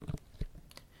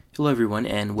Hello everyone,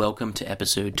 and welcome to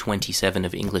episode 27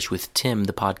 of English with Tim,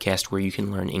 the podcast where you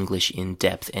can learn English in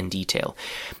depth and detail.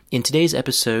 In today's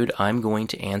episode, I'm going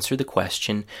to answer the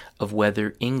question of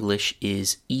whether English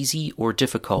is easy or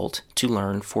difficult to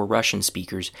learn for Russian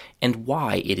speakers, and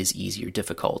why it is easy or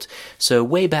difficult. So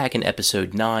way back in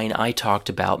episode 9, I talked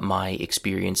about my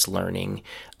experience learning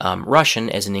Russian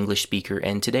as an English speaker,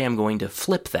 and today I'm going to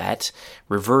flip that,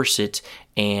 reverse it,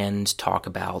 and talk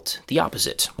about the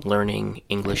opposite, learning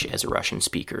English as a Russian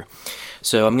speaker.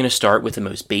 So I'm going to start with the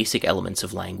most basic elements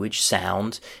of language,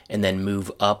 sound, and then move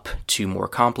up to more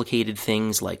complicated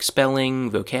things like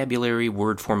spelling, vocabulary,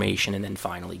 word formation, and then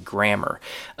finally grammar.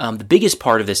 The biggest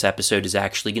part of this episode is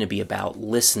actually going to be about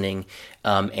listening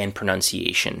and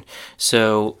pronunciation.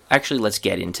 So actually, let's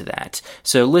get into that.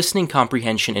 So listening,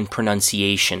 comprehension, and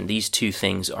pronunciation, these two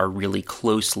things are really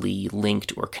closely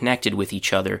linked or connected with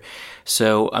each other.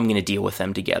 So I'm going to deal with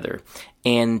them together.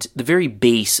 And the very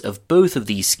base of both of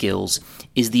these skills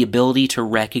is the ability to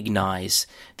recognize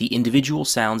the individual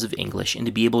sounds of English and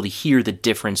to be able to hear the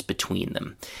difference between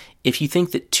them. If you think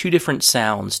that two different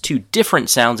sounds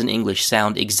in English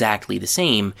sound exactly the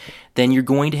same, then you're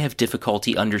going to have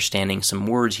difficulty understanding some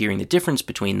words, hearing the difference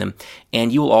between them,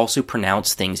 and you will also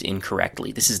pronounce things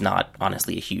incorrectly. This is not,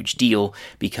 honestly, a huge deal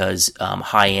because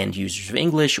high-end users of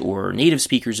English or native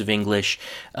speakers of English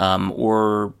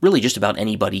or really just about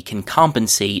anybody can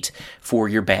compensate for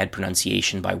your bad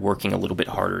pronunciation by working a little bit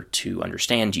harder to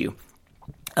understand you.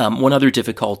 One other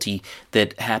difficulty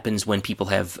that happens when people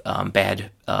have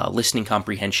bad listening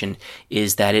comprehension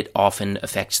is that it often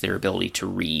affects their ability to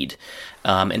read.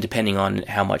 And depending on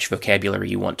how much vocabulary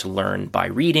you want to learn by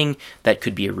reading, that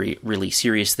could be a really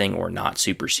serious thing or not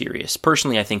super serious.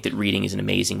 Personally, I think that reading is an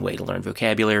amazing way to learn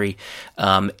vocabulary.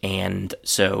 And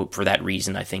so for that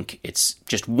reason, I think it's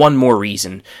just one more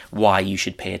reason why you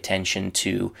should pay attention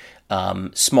to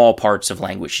small parts of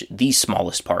language, these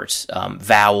smallest parts,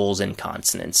 vowels and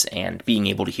consonants, and being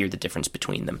able to hear the difference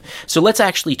between them. So let's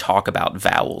actually talk about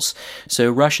vowels. So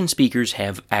Russian speakers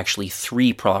have actually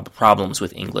three problems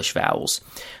with English vowels.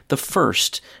 The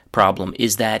first problem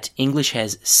is that English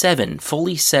has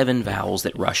fully seven vowels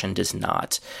that Russian does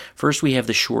not. First, we have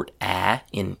the short a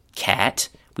in cat.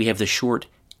 We have the short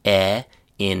e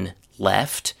in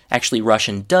left. Actually,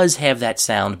 Russian does have that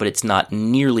sound, but it's not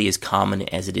nearly as common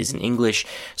as it is in English,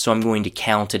 so I'm going to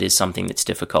count it as something that's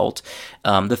difficult.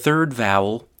 The third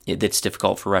vowel that's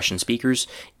difficult for Russian speakers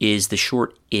is the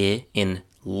short I in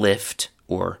lift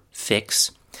or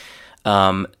fix.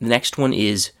 The next one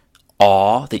is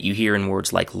aw, that you hear in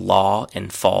words like law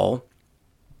and fall.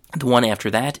 The one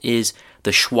after that is the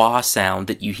schwa sound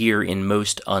that you hear in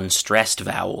most unstressed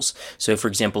vowels. So, for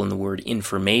example, in the word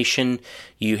information,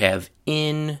 you have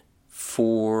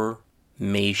information,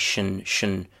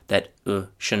 that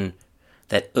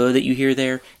that you hear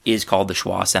there is called the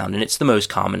schwa sound, and it's the most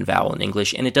common vowel in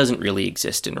English, and it doesn't really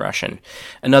exist in Russian.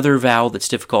 Another vowel that's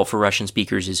difficult for Russian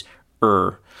speakers is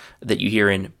that you hear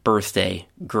in birthday,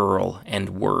 girl, and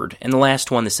word. And the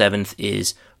last one, the seventh,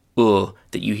 is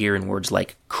that you hear in words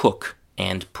like cook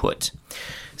and put.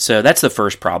 So that's the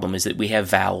first problem, is that we have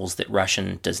vowels that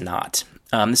Russian does not.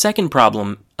 The second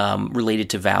problem related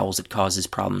to vowels that causes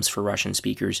problems for Russian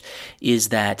speakers is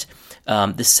that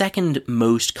the second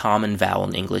most common vowel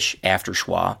in English after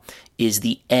schwa is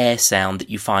the e sound that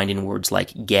you find in words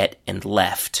like get and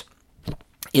left.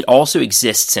 It also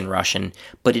exists in Russian,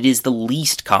 but it is the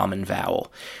least common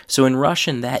vowel. So in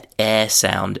Russian, that e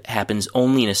sound happens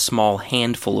only in a small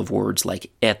handful of words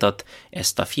like etot,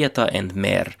 estafeta, and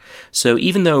mer. So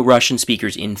even though Russian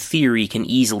speakers in theory can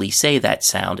easily say that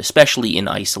sound, especially in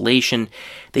isolation,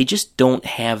 they just don't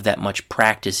have that much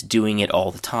practice doing it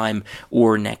all the time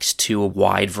or next to a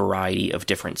wide variety of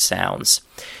different sounds.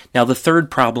 Now, the third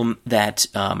problem that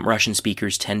Russian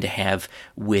speakers tend to have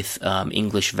with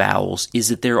English vowels is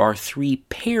that there are three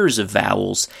pairs of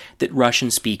vowels that Russian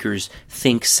speakers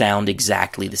think sound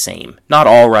exactly the same. Not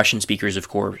all Russian speakers, of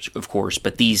course,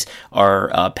 but these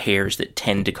are pairs that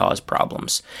tend to cause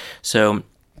problems. So,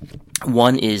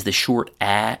 one is the short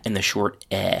a and the short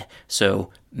e.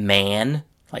 So, man,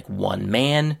 like one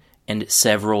man, and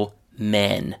several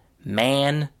men.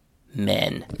 Man,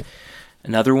 men.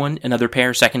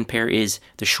 Second pair is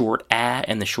the short a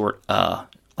and the short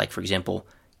like for example,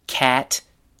 cat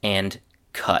and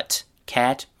cut.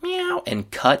 Cat, meow,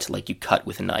 and cut, like you cut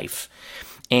with a knife.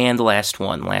 And the last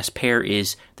pair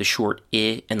is the short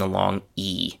I and the long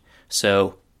E.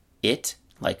 So, it,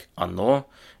 like ano,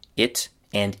 it,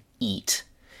 and eat.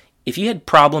 if you had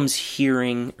problems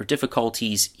hearing or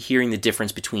difficulties hearing the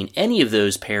difference between any of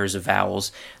those pairs of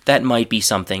vowels, that might be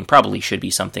something, probably should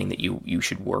be something that you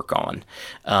should work on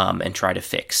and try to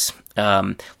fix.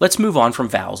 Let's move on from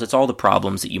vowels. That's all the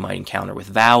problems that you might encounter with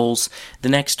vowels. The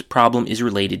next problem is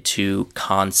related to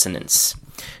consonants.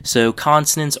 So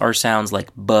consonants are sounds like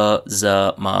b, z,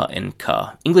 m, and k.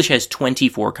 English has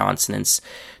 24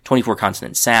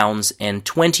 consonant sounds, and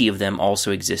 20 of them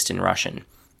also exist in Russian.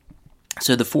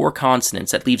 So the four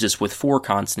consonants, that leaves us with four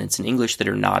consonants in English that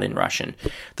are not in Russian.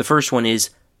 The first one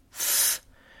is th,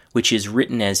 which is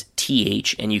written as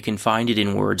th, and you can find it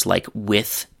in words like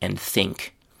with and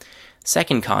think.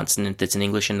 Second consonant that's in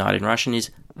English and not in Russian is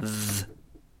th.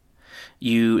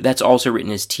 That's also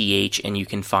written as th, and you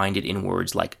can find it in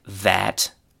words like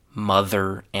that,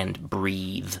 mother, and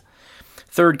breathe.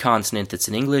 Third consonant that's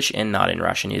in English and not in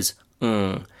Russian is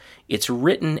ng. It's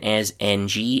written as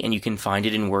ng, and you can find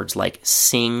it in words like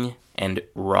sing and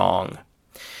wrong.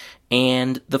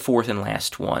 And the fourth and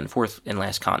last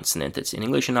consonant that's in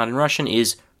English and not in Russian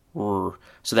is r.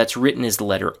 So that's written as the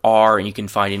letter R, and you can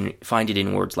find it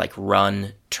in words like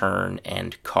run, turn,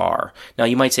 and car. Now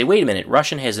you might say, wait a minute,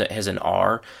 Russian has an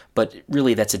R, but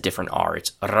really that's a different R.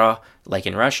 It's r, like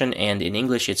in Russian, and in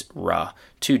English it's ra.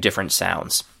 Two different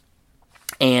sounds.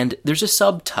 And there's a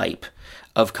subtype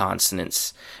of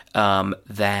consonants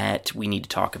that we need to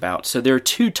talk about. So there are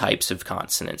two types of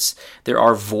consonants. There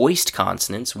are voiced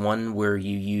consonants, one where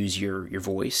you use your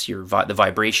voice, the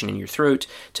vibration in your throat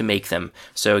to make them.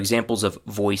 So examples of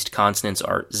voiced consonants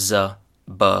are z,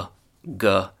 b,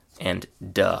 g, and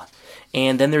d.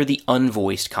 And then there are the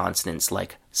unvoiced consonants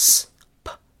like s,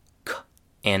 p, k,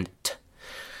 and t.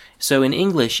 So in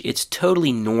English, it's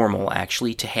totally normal,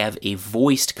 actually, to have a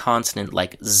voiced consonant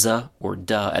like z or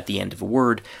d at the end of a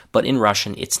word, but in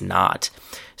Russian, it's not.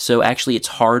 So actually,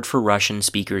 it's hard for Russian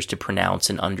speakers to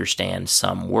pronounce and understand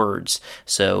some words.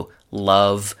 So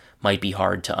love might be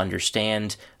hard to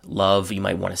understand. Love, you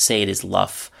might want to say it as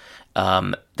luff.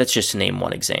 That's just to name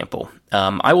one example.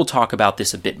 I will talk about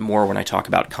this a bit more when I talk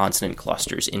about consonant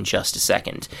clusters in just a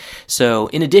second. So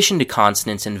in addition to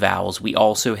consonants and vowels, we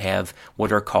also have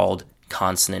what are called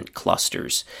consonant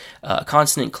clusters. A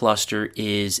consonant cluster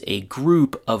is a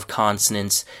group of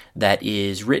consonants that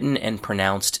is written and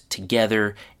pronounced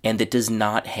together and that does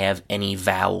not have any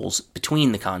vowels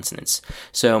between the consonants.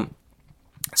 So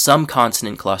some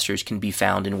consonant clusters can be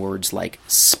found in words like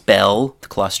spell, the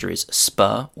cluster is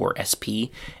sp or sp,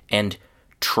 and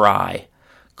try,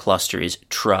 cluster is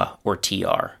tra or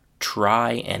tr.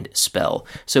 Try and spell.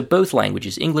 So both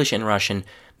languages, English and Russian,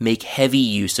 make heavy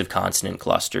use of consonant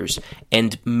clusters,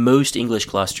 and most English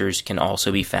clusters can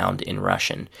also be found in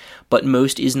Russian. But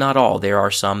most is not all. There are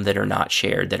some that are not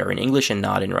shared, that are in English and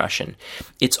not in Russian.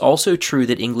 It's also true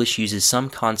that English uses some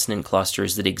consonant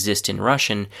clusters that exist in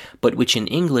Russian, but which in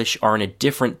English are in a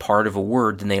different part of a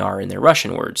word than they are in their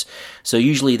Russian words. So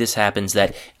usually this happens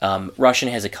that Russian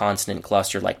has a consonant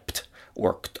cluster like pt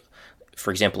or kt. For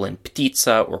example, in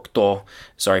ptitsa or kto,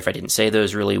 sorry if I didn't say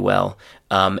those really well,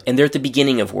 and they're at the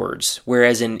beginning of words,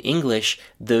 whereas in English,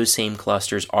 those same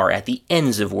clusters are at the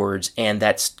ends of words, and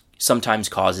that sometimes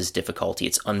causes difficulty.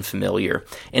 It's unfamiliar,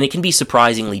 and it can be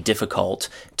surprisingly difficult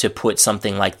to put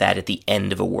something like that at the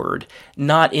end of a word.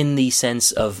 Not in the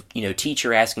sense of,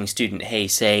 teacher asking student,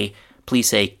 hey, please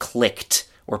say clicked,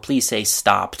 or please say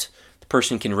stopped. The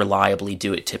person can reliably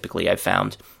do it typically, I've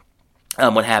found.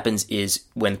 What happens is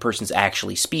when the person's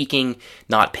actually speaking,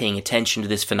 not paying attention to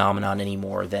this phenomenon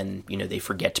anymore, then they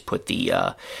forget to put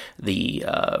the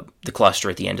cluster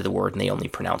at the end of the word, and they only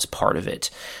pronounce part of it.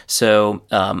 So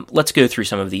let's go through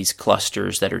some of these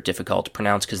clusters that are difficult to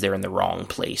pronounce because they're in the wrong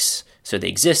place. So they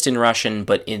exist in Russian,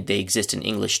 but they exist in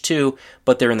English too,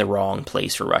 but they're in the wrong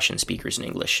place for Russian speakers in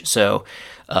English. So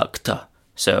kt,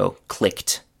 so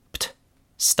clicked, pt,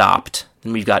 stopped.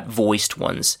 Then we've got voiced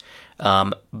ones.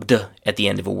 Bd at the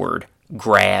end of a word,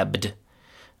 grabbed.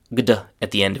 Gd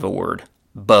at the end of a word,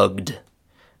 bugged.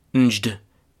 Njd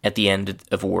at the end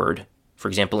of a word, for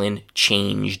example in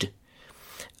changed.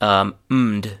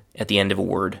 Md at the end of a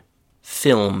word,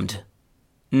 filmed.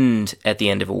 Nd at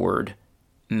the end of a word,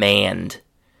 manned.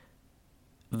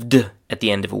 Vd at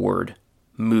the end of a word,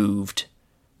 moved.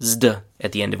 Zd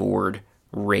at the end of a word,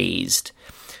 raised.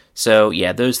 So,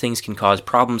 yeah, those things can cause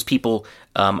problems. People,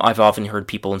 I've often heard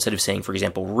people, instead of saying, for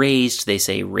example, raised, they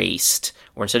say raced.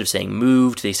 Or instead of saying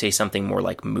moved, they say something more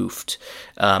like moofed.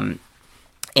 And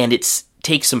it's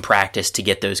takes some practice to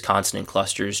get those consonant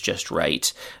clusters just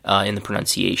right in the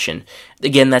pronunciation.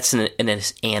 Again, that's an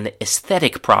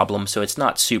aesthetic problem, so it's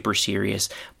not super serious,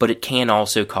 but it can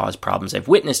also cause problems. I've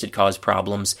witnessed it cause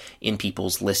problems in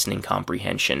people's listening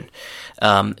comprehension.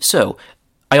 So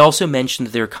I also mentioned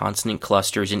that there are consonant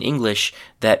clusters in English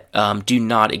that do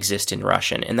not exist in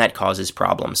Russian, and that causes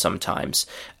problems sometimes.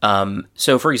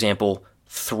 So, for example,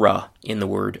 thra in the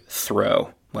word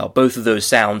throw. Well, both of those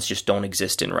sounds just don't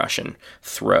exist in Russian.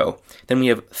 Throw. Then we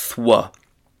have thwa,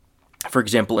 for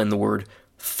example, in the word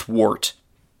thwart.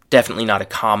 Definitely not a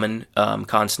common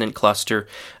consonant cluster,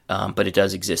 but it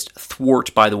does exist.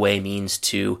 Thwart, by the way, means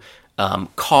to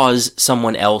cause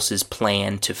someone else's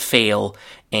plan to fail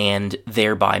and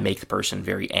thereby make the person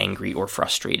very angry or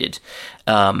frustrated.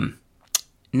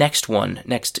 Next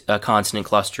consonant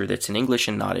cluster that's in English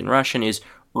and not in Russian is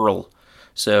rl.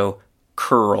 So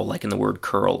curl, like in the word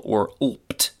curl, or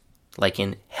ulpt, like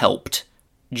in helped,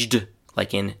 jd,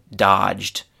 like in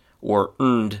dodged, or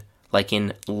earned, like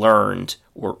in learned,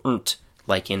 or nt,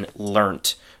 like in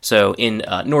learnt. So in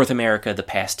North America, the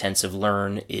past tense of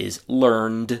learn is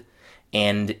learned,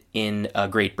 and in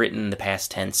Great Britain, the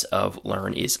past tense of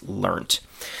learn is learnt.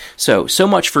 So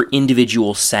much for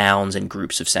individual sounds and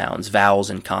groups of sounds,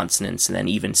 vowels and consonants, and then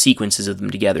even sequences of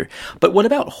them together. But what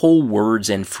about whole words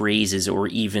and phrases, or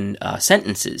even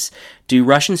sentences? Do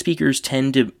Russian speakers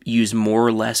tend to use more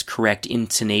or less correct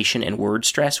intonation and word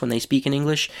stress when they speak in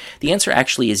English? The answer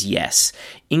actually is yes.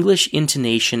 English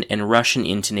intonation and Russian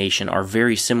intonation are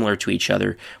very similar to each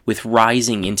other, with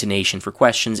rising intonation for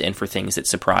questions and for things that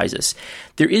surprise us.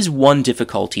 There is one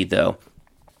difficulty, though,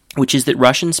 which is that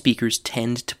Russian speakers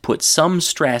tend to put some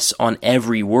stress on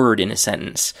every word in a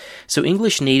sentence. So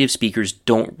English native speakers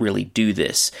don't really do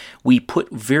this. We put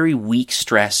very weak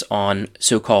stress on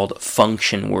so-called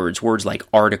function words, words like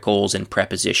articles and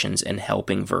prepositions and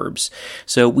helping verbs.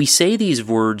 So we say these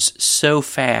words so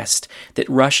fast that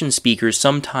Russian speakers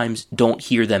sometimes don't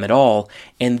hear them at all,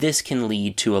 and this can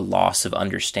lead to a loss of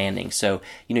understanding. So,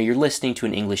 you're listening to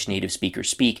an English native speaker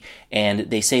speak, and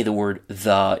they say the word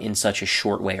the in such a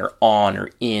short way, or on, or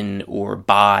in, or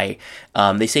by.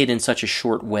 They say it in such a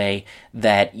short way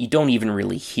that you don't even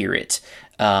really hear it.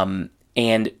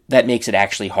 And that makes it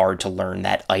actually hard to learn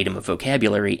that item of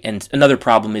vocabulary. And another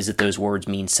problem is that those words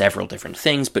mean several different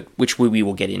things, but which we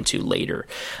will get into later.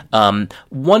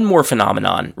 One more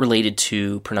phenomenon related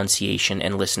to pronunciation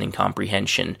and listening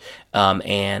comprehension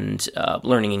and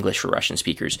learning English for Russian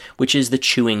speakers, which is the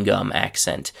chewing gum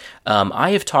accent.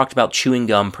 I have talked about chewing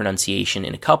gum pronunciation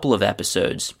in a couple of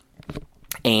episodes.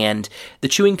 And the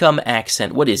chewing gum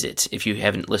accent, what is it? If you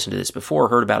haven't listened to this before,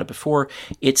 heard about it before,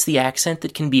 it's the accent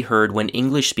that can be heard when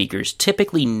English speakers,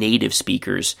 typically native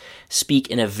speakers, speak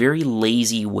in a very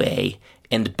lazy way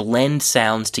and blend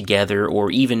sounds together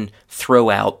or even throw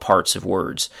out parts of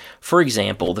words. For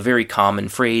example, the very common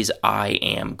phrase, I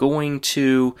am going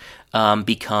to,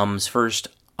 becomes first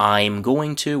I'm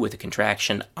going to, with a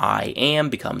contraction, I am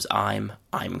becomes I'm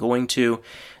going to.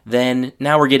 Then,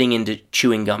 now we're getting into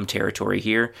chewing gum territory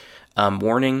here.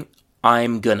 Warning,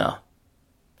 I'm gonna.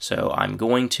 So, I'm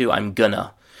going to, I'm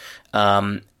gonna.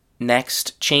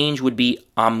 Next change would be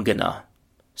I'm gonna.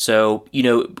 So,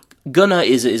 gonna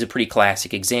is a pretty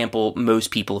classic example. Most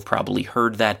people have probably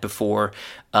heard that before.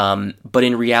 But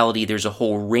in reality, there's a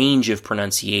whole range of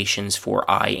pronunciations for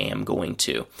I am going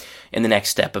to. And the next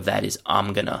step of that is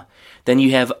I'm gonna. Then you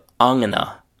have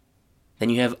angana. Then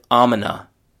you have amana.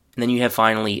 And then you have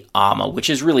finally ama, which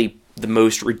is really the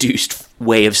most reduced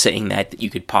way of saying that you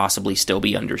could possibly still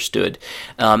be understood.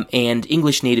 And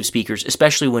English native speakers,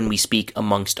 especially when we speak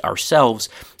amongst ourselves,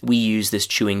 we use this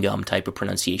chewing gum type of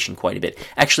pronunciation quite a bit.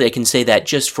 Actually, I can say that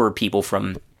just for people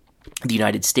from the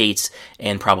United States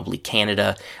and probably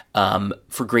Canada.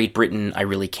 For Great Britain, I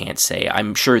really can't say.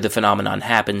 I'm sure the phenomenon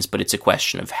happens, but it's a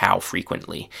question of how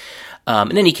frequently.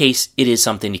 In any case, it is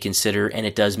something to consider, and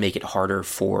it does make it harder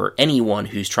for anyone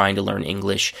who's trying to learn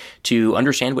English to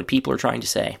understand what people are trying to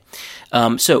say.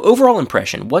 So overall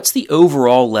impression, what's the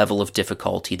overall level of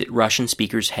difficulty that Russian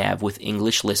speakers have with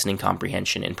English listening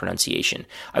comprehension and pronunciation?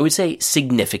 I would say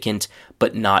significant,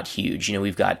 but not huge.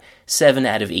 We've got 7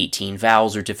 out of 18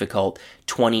 vowels are difficult,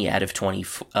 4 out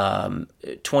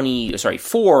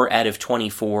of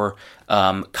 24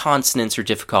 consonants are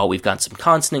difficult. We've got some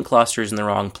consonant clusters in the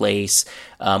wrong place.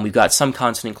 We've got some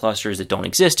consonant clusters that don't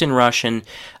exist in Russian.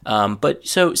 But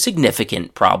so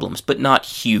significant problems, but not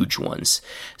huge ones.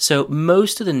 So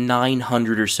most of the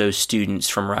 900 or so students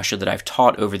from Russia that I've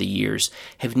taught over the years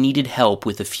have needed help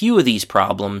with a few of these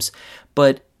problems,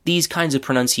 but these kinds of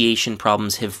pronunciation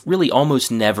problems have really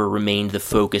almost never remained the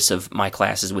focus of my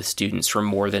classes with students for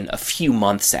more than a few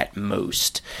months at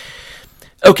most.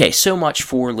 Okay, so much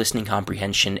for listening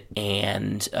comprehension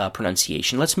and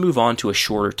pronunciation. Let's move on to a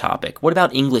shorter topic. What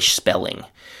about English spelling?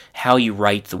 How you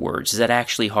write the words. Is that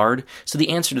actually hard? So the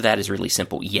answer to that is really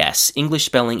simple. Yes, English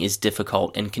spelling is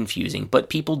difficult and confusing, but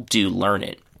people do learn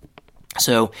it.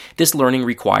 So this learning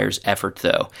requires effort,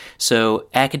 though. So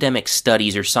academic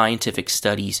studies or scientific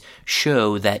studies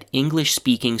show that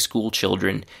English-speaking school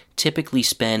children typically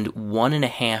spend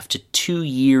 1.5 to 2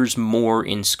 years more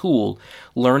in school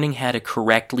learning how to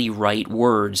correctly write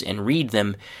words and read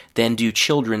them than do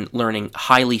children learning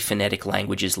highly phonetic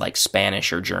languages like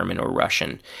Spanish or German or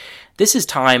Russian. This is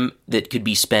time that could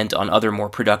be spent on other more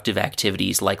productive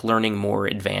activities like learning more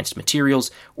advanced materials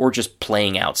or just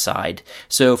playing outside.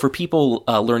 So for people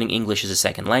learning English as a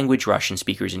second language, Russian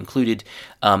speakers included,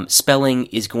 spelling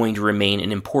is going to remain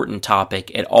an important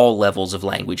topic at all levels of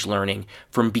language learning,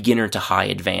 from beginner to high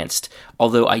advanced,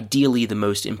 although ideally the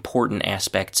most important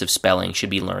aspects of spelling should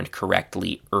be learned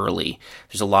correctly early.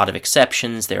 There's a lot of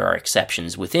exceptions. There are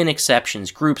exceptions within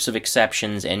exceptions, groups of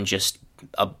exceptions, and just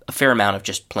a fair amount of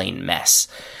just plain mess.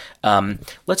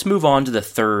 Let's move on to the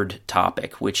third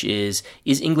topic, which is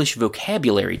English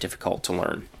vocabulary difficult to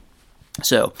learn?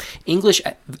 So, English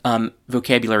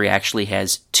vocabulary actually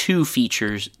has two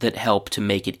features that help to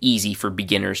make it easy for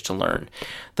beginners to learn.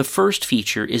 The first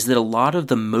feature is that a lot of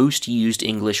the most used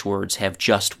English words have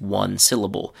just one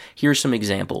syllable. Here are some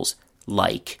examples: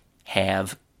 like,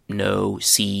 have, know,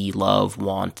 see, love,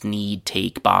 want, need,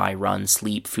 take, buy, run,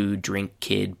 sleep, food, drink,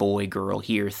 kid, boy, girl,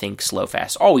 hear, think, slow,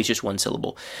 fast. Always just one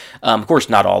syllable. Of course,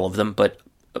 not all of them, but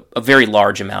a very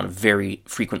large amount of very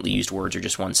frequently used words are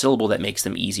just one syllable. That makes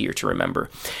them easier to remember.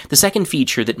 The second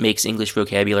feature that makes English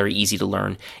vocabulary easy to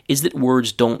learn is that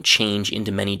words don't change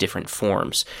into many different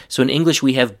forms. So in English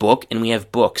we have book and we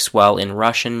have books, while in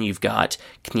Russian you've got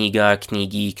kniga,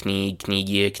 knigi, knig,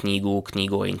 knigie, knigu,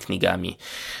 knigoi, and knigami.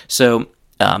 So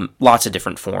lots of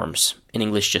different forms. In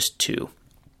English, just two.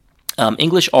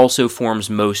 English also forms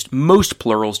most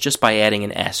plurals just by adding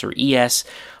an S or ES,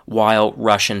 while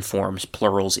Russian forms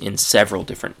plurals in several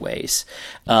different ways.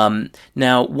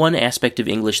 Now, one aspect of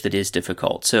English that is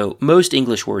difficult. So most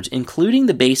English words, including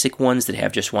the basic ones that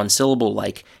have just one syllable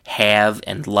like have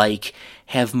and like,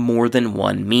 have more than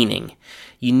one meaning.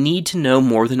 You need to know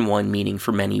more than one meaning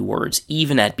for many words,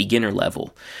 even at beginner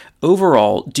level.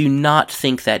 Overall, do not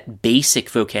think that basic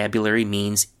vocabulary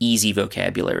means easy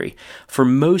vocabulary. For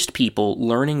most people,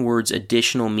 learning words'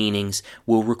 additional meanings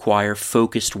will require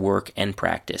focused work and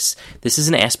practice. This is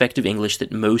an aspect of English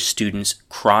that most students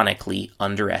chronically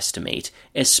underestimate,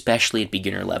 especially at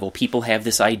beginner level. People have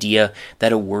this idea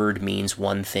that a word means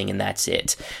one thing and that's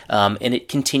it. And it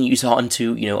continues on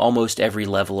to, almost every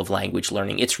level of language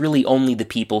learning. It's really only the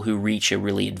people who reach a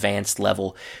really advanced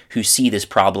level who see this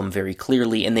problem very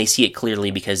clearly, and they see it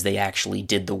clearly because they actually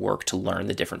did the work to learn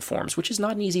the different forms, which is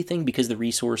not an easy thing because the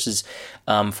resources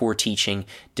for teaching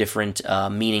different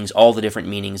meanings, all the different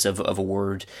meanings of a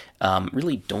word,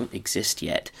 really don't exist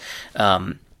yet.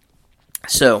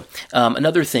 So,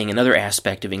 another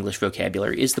aspect of English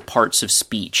vocabulary is the parts of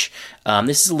speech.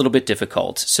 This is a little bit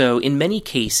difficult. So, in many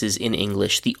cases in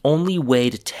English, the only way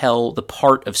to tell the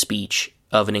part of speech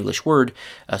of an English word,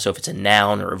 so if it's a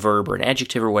noun or a verb or an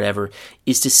adjective or whatever,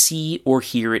 is to see or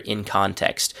hear it in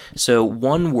context. So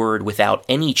one word without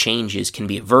any changes can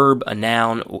be a verb, a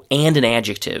noun, and an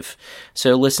adjective.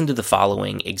 So listen to the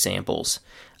following examples.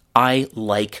 I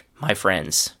like my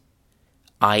friends.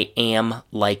 I am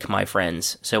like my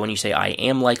friends. So when you say I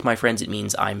am like my friends, it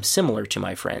means I'm similar to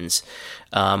my friends.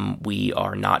 We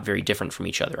are not very different from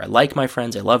each other. I like my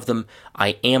friends. I love them.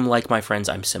 I am like my friends.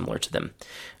 I'm similar to them.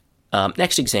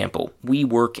 Next example, we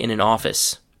work in an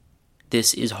office.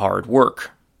 This is hard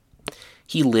work.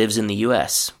 He lives in the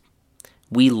U.S.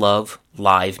 We love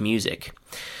live music.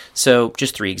 So,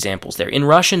 just 3 examples there. In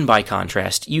Russian, by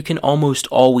contrast, you can almost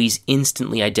always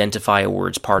instantly identify a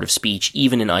word's part of speech,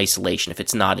 even in isolation, if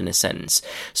it's not in a sentence.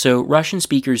 So, Russian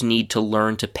speakers need to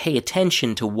learn to pay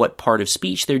attention to what part of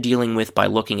speech they're dealing with by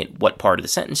looking at what part of the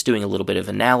sentence, doing a little bit of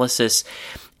analysis,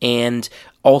 and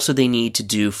also they need to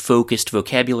do focused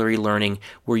vocabulary learning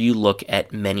where you look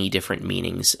at many different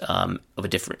meanings of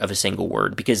a single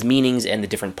word, because meanings and the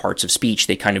different parts of speech,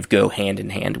 they kind of go hand in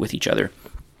hand with each other.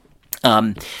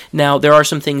 Now, there are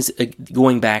some things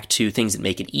going back to things that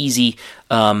make it easy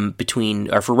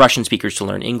for Russian speakers to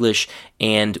learn English,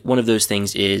 and one of those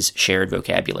things is shared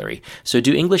vocabulary. So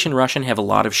do English and Russian have a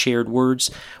lot of shared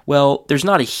words? Well, there's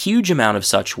not a huge amount of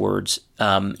such words.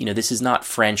 This is not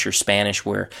French or Spanish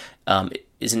where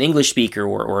as an English speaker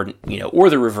or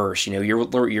the reverse,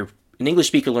 you're an English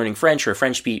speaker learning French or a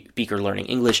French speaker learning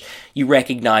English, you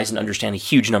recognize and understand a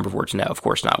huge number of words. No, of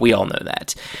course not. We all know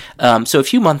that. So a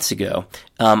few months ago,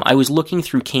 I was looking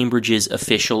through Cambridge's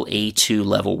official A2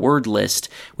 level word list,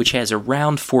 which has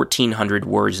around 1,400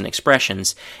 words and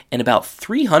expressions, and about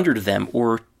 300 of them,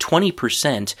 or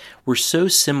 20%, were so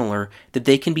similar that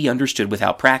they can be understood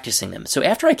without practicing them. So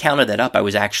after I counted that up, I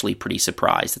was actually pretty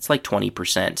surprised. It's like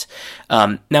 20%.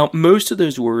 Now, most of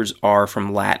those words are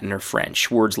from Latin or French,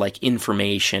 words like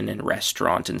information and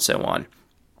restaurant and so on.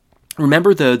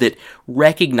 Remember, though, that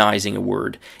recognizing a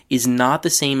word is not the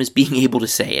same as being able to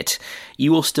say it.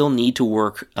 You will still need to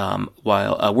work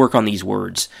on these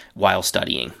words while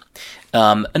studying.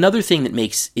 Another thing that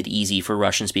makes it easy for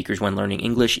Russian speakers when learning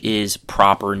English is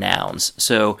proper nouns.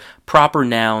 So proper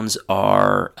nouns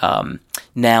are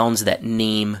nouns that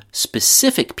name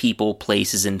specific people,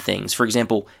 places, and things. For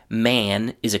example,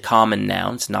 man is a common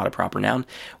noun. It's not a proper noun,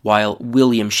 while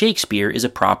William Shakespeare is a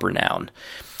proper noun.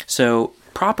 So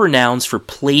proper nouns for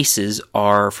places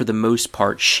are, for the most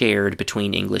part, shared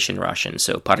between English and Russian.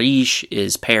 So Paris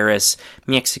is Paris,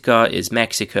 Mexico is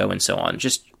Mexico, and so on.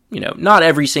 Just, not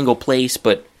every single place,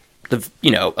 but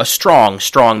a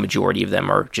strong majority of them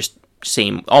are just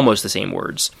almost the same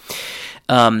words.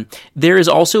 There is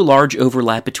also large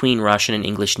overlap between Russian and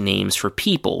English names for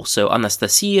people. So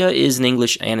Anastasia is in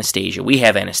English Anastasia. We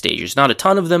have Anastasias. Not a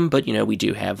ton of them, but, we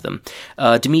do have them.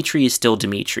 Dmitri is still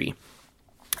Dmitri.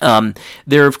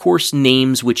 There are, of course,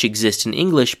 names which exist in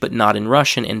English but not in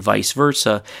Russian, and vice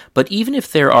versa. But even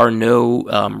if there are no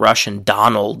Russian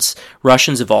Donalds,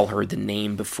 Russians have all heard the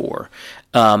name before.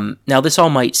 Now, this all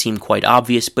might seem quite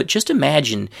obvious, but just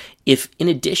imagine if, in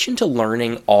addition to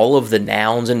learning all of the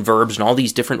nouns and verbs and all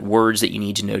these different words that you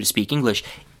need to know to speak English,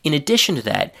 in addition to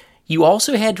that, you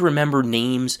also had to remember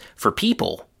names for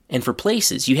people and for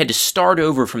places. You had to start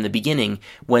over from the beginning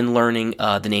when learning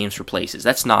the names for places.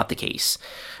 That's not the case.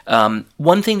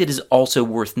 One thing that is also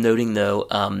worth noting, though,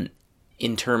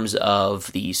 in terms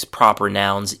of these proper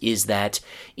nouns, is that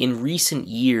in recent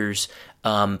years,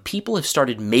 people have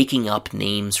started making up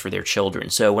names for their children.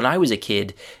 So when I was a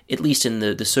kid, at least in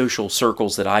the social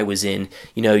circles that I was in,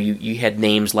 you had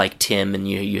names like Tim, and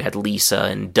you had Lisa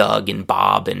and Doug and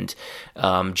Bob and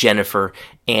Jennifer,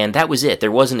 and that was it.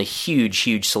 There wasn't a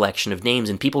huge selection of names,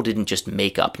 and people didn't just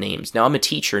make up names. Now, I'm a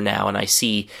teacher now, and I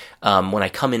see when I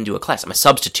come into a class, I'm a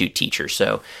substitute teacher,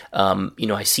 so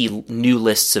I see new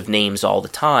lists of names all the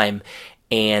time,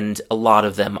 and a lot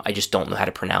of them, I just don't know how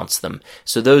to pronounce them.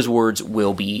 So those words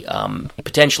will be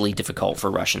potentially difficult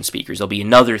for Russian speakers. There'll be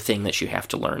another thing that you have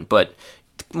to learn, but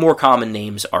more common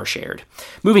names are shared.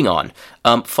 Moving on,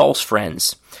 false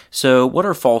friends. So what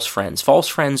are false friends? False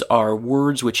friends are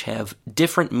words which have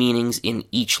different meanings in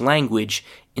each language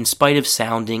in spite of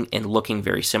sounding and looking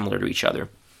very similar to each other.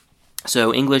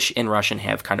 So English and Russian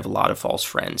have kind of a lot of false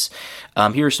friends.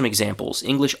 Here are some examples.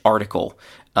 English article.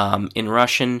 In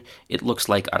Russian, it looks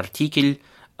like artikel,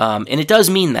 and it does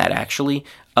mean that, actually.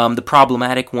 The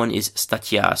problematic one is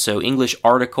statya. So English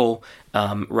article,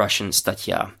 Russian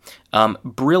statya.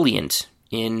 Brilliant.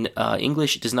 In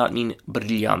English, it does not mean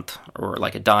brilliant, or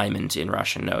like a diamond in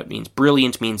Russian. No, it means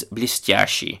brilliant means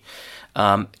блестящий.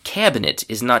 Cabinet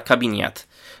is not kabinet.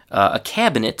 A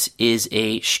cabinet is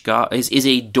a shelf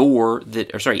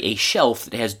that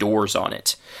has doors on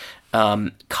it.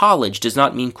 College does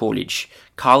not mean college.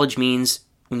 College means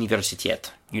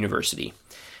universitet, university.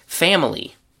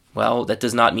 Family, well, that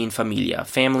does not mean familia.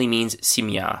 Family means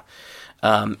семья.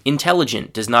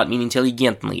 Intelligent does not mean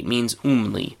intelligently. It means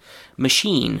umly.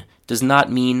 Machine does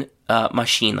not mean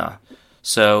machina.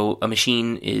 So a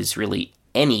machine is really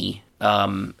any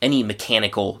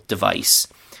mechanical device.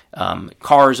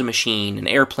 Car is a machine, an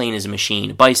airplane is a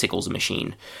machine, a bicycle is a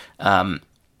machine.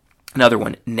 Another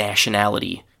one,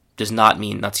 nationality, does not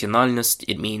mean nationalnost,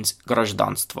 it means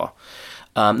гражданство.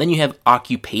 Then you have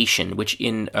occupation, which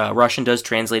in Russian does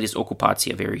translate as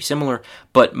оккупация, very similar,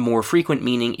 but more frequent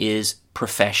meaning is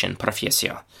profession,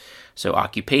 профессия. So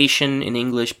occupation in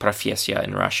English, профессия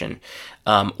in Russian.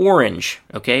 Orange,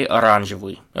 okay,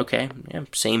 оранжевый, okay, yeah,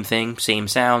 same thing, same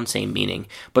sound, same meaning,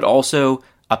 but also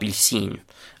апельсин.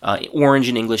 Orange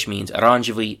in English means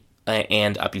оранжевый,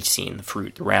 and апельсин, the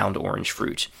fruit, the round orange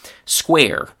fruit.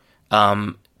 Square,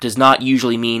 does not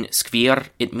usually mean skvir,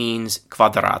 it means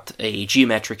kvadrat, a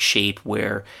geometric shape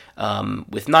where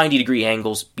with 90-degree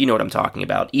angles, you know what I'm talking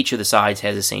about. Each of the sides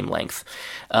has the same length.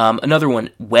 Another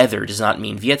one, weather, does not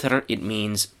mean vjetr, it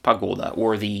means pagoda,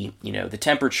 or the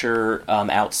temperature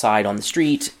outside on the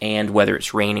street, and whether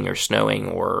it's raining or snowing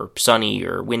or sunny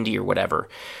or windy or whatever.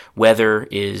 Weather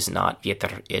is not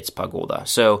vjetr, it's pagoda.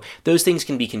 So those things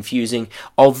can be confusing,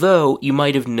 although you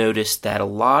might have noticed that a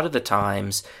lot of the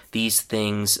times these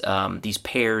things, these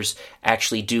pairs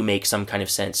actually do make some kind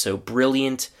of sense. So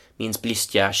brilliant means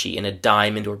blistyashi, and a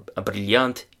diamond or a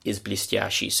brilliant is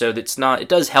blistyashi. So it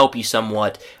does help you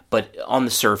somewhat, but on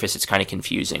the surface it's kind of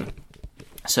confusing.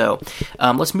 So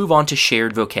let's move on to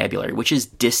shared vocabulary, which is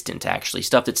distant, actually,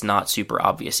 stuff that's not super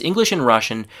obvious. English and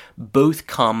Russian both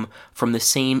come from the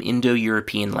same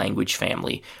Indo-European language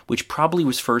family, which probably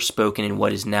was first spoken in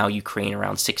what is now Ukraine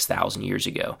around 6,000 years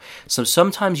ago. So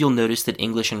sometimes you'll notice that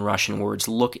English and Russian words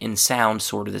look and sound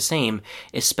sort of the same,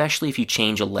 especially if you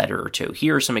change a letter or two.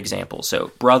 Here are some examples.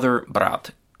 So brother, brat,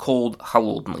 cold,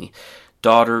 холодный,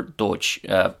 daughter, дочь,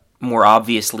 it's more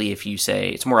obvious if you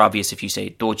say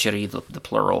дочери, the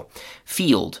plural.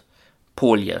 Field,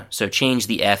 polya, so change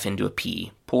the F into a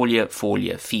P. Polya,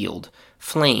 folya, field.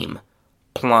 Flame,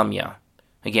 plamya.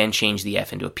 Again, change the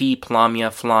F into a P.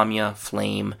 Plamya, flamya,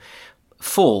 flame.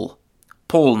 Full,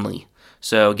 polny.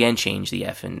 So again, change the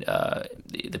F and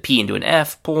the P into an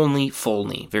F. Polny,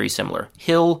 folny. Very similar.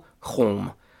 Hill,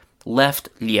 home. Left,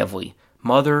 левый.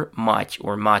 Mother, mать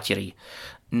or матери.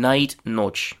 Night,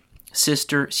 ночь.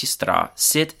 Sister, сестра,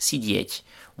 sit, сидеть,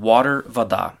 water,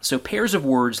 вода. So pairs of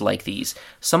words like these,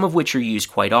 some of which are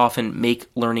used quite often, make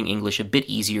learning English a bit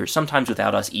easier, sometimes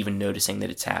without us even noticing that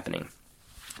it's happening.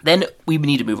 Then we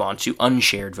need to move on to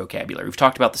unshared vocabulary. We've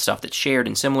talked about the stuff that's shared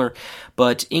and similar,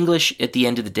 but English, at the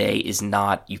end of the day, is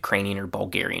not Ukrainian or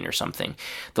Bulgarian or something.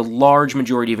 The large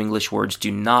majority of English words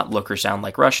do not look or sound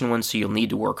like Russian ones, so you'll need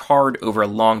to work hard over a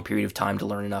long period of time to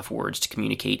learn enough words to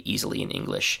communicate easily in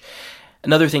English.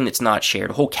 Another thing that's not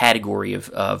shared, a whole category of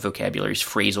vocabulary, is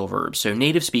phrasal verbs. So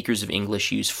native speakers of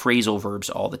English use phrasal verbs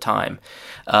all the time.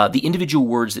 The individual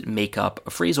words that make up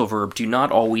a phrasal verb do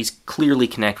not always clearly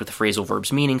connect with the phrasal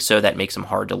verb's meaning, so that makes them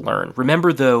hard to learn.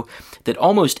 Remember, though, that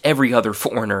almost every other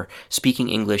foreigner speaking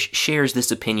English shares this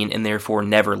opinion and therefore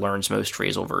never learns most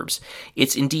phrasal verbs.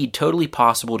 It's indeed totally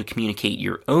possible to communicate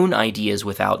your own ideas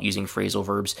without using phrasal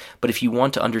verbs, but if you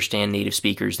want to understand native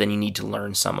speakers, then you need to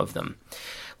learn some of them.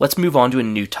 Let's move on to a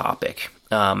new topic,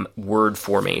 word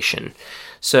formation.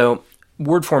 So,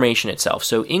 word formation itself.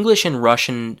 So, English and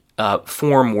Russian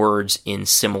form words in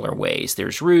similar ways.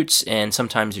 There's roots, and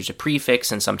sometimes there's a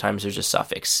prefix, and sometimes there's a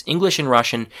suffix. English and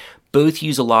Russian both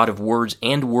use a lot of words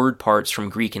and word parts from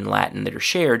Greek and Latin that are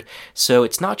shared, so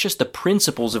it's not just the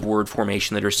principles of word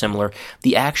formation that are similar,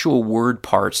 the actual word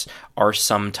parts are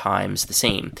sometimes the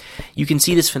same. You can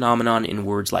see this phenomenon in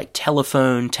words like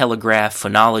telephone, telegraph,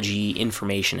 phonology,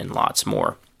 information, and lots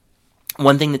more.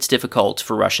 One thing that's difficult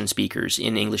for Russian speakers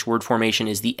in English word formation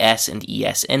is the S and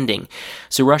ES ending.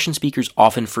 So Russian speakers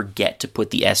often forget to put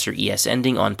the S or ES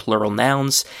ending on plural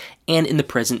nouns and in the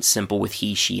present simple with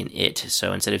he, she, and it.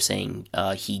 So instead of saying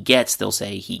he gets, they'll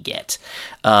say he get.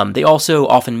 They also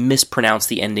often mispronounce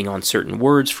the ending on certain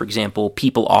words. For example,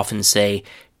 people often say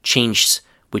changes,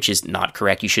 which is not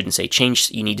correct. You shouldn't say change,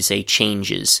 you need to say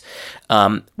changes.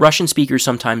 Russian speakers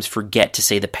sometimes forget to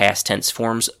say the past tense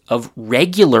forms of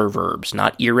regular verbs,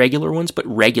 not irregular ones, but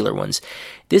regular ones.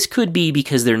 This could be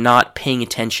because they're not paying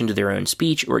attention to their own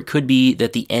speech, or it could be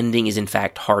that the ending is in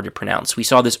fact hard to pronounce. We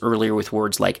saw this earlier with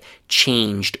words like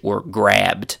changed or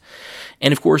grabbed.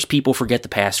 And of course, people forget the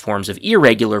past forms of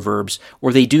irregular verbs,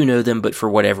 or they do know them, but for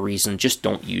whatever reason, just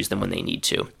don't use them when they need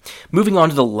to. Moving on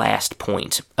to the last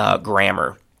point,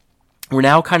 grammar. We're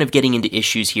now kind of getting into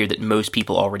issues here that most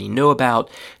people already know about,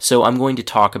 so I'm going to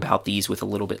talk about these with a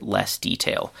little bit less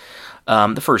detail.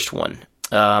 The first one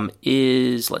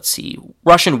is,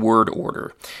 Russian word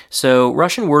order. So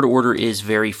Russian word order is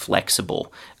very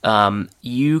flexible.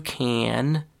 You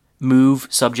can move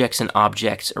subjects and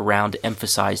objects around to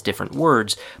emphasize different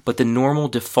words, but the normal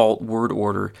default word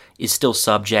order is still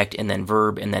subject and then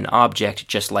verb and then object,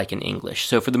 just like in English.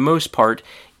 So for the most part,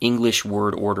 English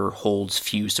word order holds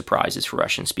few surprises for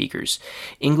Russian speakers.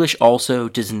 English also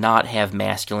does not have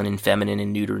masculine and feminine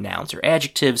and neuter nouns or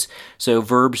adjectives, so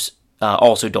verbs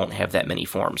also don't have that many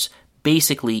forms.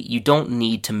 Basically, you don't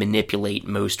need to manipulate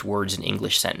most words in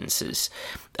English sentences.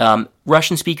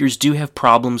 Russian speakers do have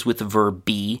problems with the verb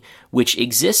be, which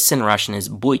exists in Russian as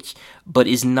быть, but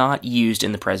is not used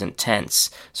in the present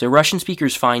tense. So Russian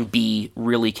speakers find be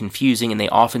really confusing, and they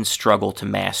often struggle to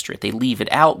master it. They leave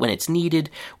it out when it's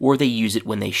needed, or they use it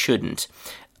when they shouldn't.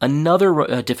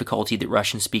 Another difficulty that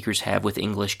Russian speakers have with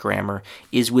English grammar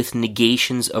is with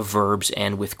negations of verbs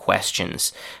and with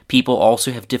questions. People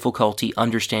also have difficulty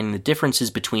understanding the differences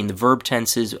between the verb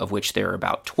tenses, of which there are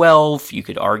about 12. You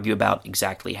could argue about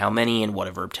exactly how many and what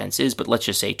a verb tense is, but let's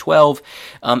just say 12.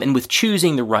 And with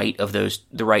choosing the right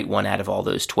one out of all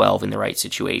those 12 in the right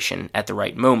situation at the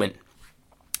right moment.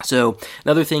 So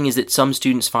another thing is that some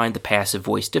students find the passive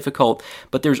voice difficult,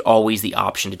 but there's always the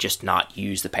option to just not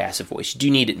use the passive voice. You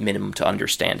do need at minimum to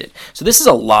understand it. So this is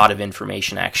a lot of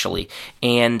information, actually.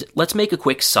 And let's make a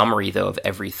quick summary, though, of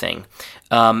everything.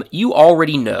 You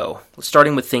already know,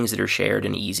 starting with things that are shared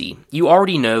and easy, you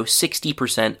already know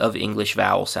 60% of English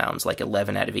vowel sounds, like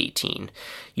 11 out of 18.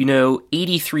 You know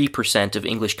 83% of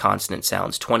English consonant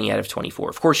sounds, 20 out of 24.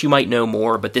 Of course, you might know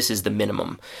more, but this is the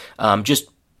minimum. Just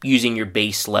using your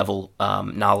base level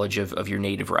knowledge of your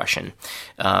native Russian.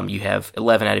 You have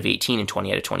 11 out of 18 and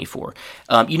 20 out of 24.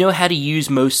 You know how to use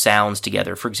most sounds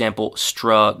together. For example,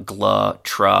 stra, gla,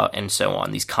 tra, and so on,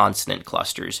 these consonant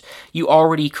clusters. You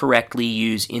already correctly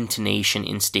use intonation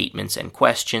in statements and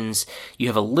questions. You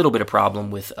have a little bit of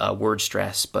problem with word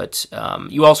stress, but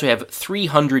you also have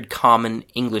 300 common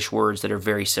English words that are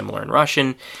very similar in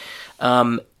Russian.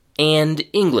 And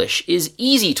English is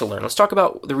easy to learn. Let's talk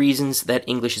about the reasons that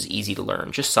English is easy to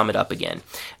learn. Just sum it up again.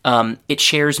 It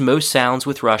shares most sounds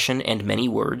with Russian and many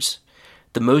words.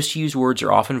 The most used words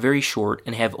are often very short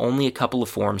and have only a couple of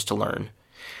forms to learn.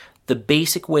 The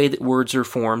basic way that words are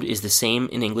formed is the same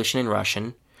in English and in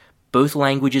Russian. Both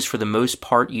languages, for the most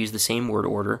part, use the same word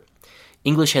order.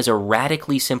 English has a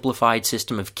radically simplified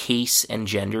system of case and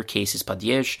gender, cases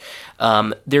падеж.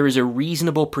 There is a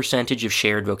reasonable percentage of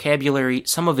shared vocabulary.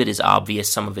 Some of it is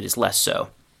obvious, some of it is less so.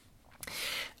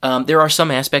 There are some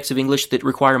aspects of English that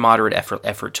require moderate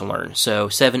effort to learn. So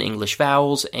 7 English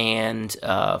vowels and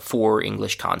 4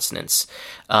 English consonants.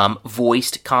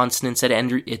 Voiced consonants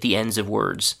at the ends of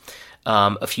words.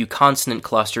 A few consonant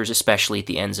clusters, especially at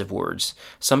the ends of words,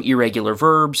 some irregular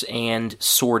verbs, and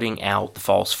sorting out the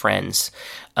false friends.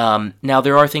 Now,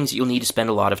 there are things that you'll need to spend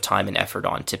a lot of time and effort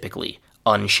on, typically.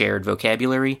 Unshared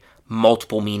vocabulary,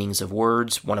 multiple meanings of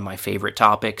words, one of my favorite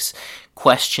topics,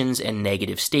 questions and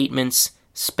negative statements,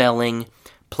 spelling,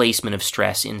 placement of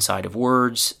stress inside of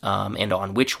words, and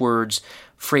on which words,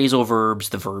 phrasal verbs,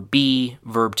 the verb be,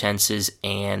 verb tenses,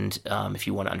 and if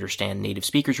you want to understand native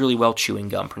speakers really well, chewing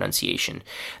gum pronunciation.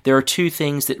 There are 2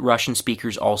 things that Russian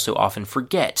speakers also often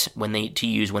forget to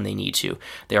use when they need to.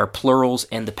 They are plurals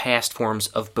and the past forms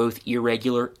of both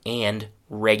irregular and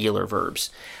regular verbs.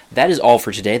 That is all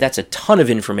for today. That's a ton of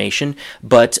information,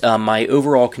 but my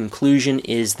overall conclusion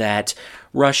is that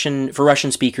for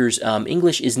Russian speakers,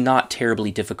 English is not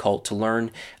terribly difficult to learn.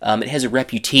 It has a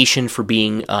reputation for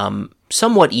being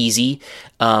somewhat easy,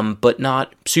 but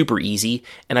not super easy,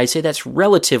 and I'd say that's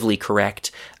relatively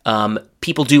correct.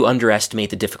 People do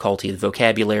underestimate the difficulty of the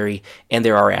vocabulary, and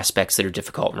there are aspects that are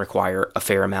difficult and require a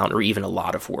fair amount or even a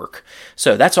lot of work.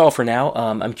 So that's all for now.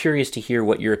 I'm curious to hear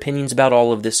what your opinions about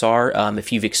all of this are,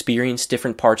 if you've experienced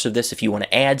different parts of this, if you want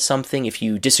to add something, if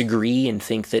you disagree and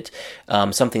think that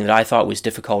something that I thought was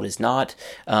difficult is not.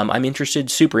 I'm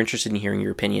super interested in hearing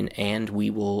your opinion, and we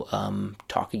will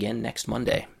talk again next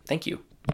Monday. Thank you.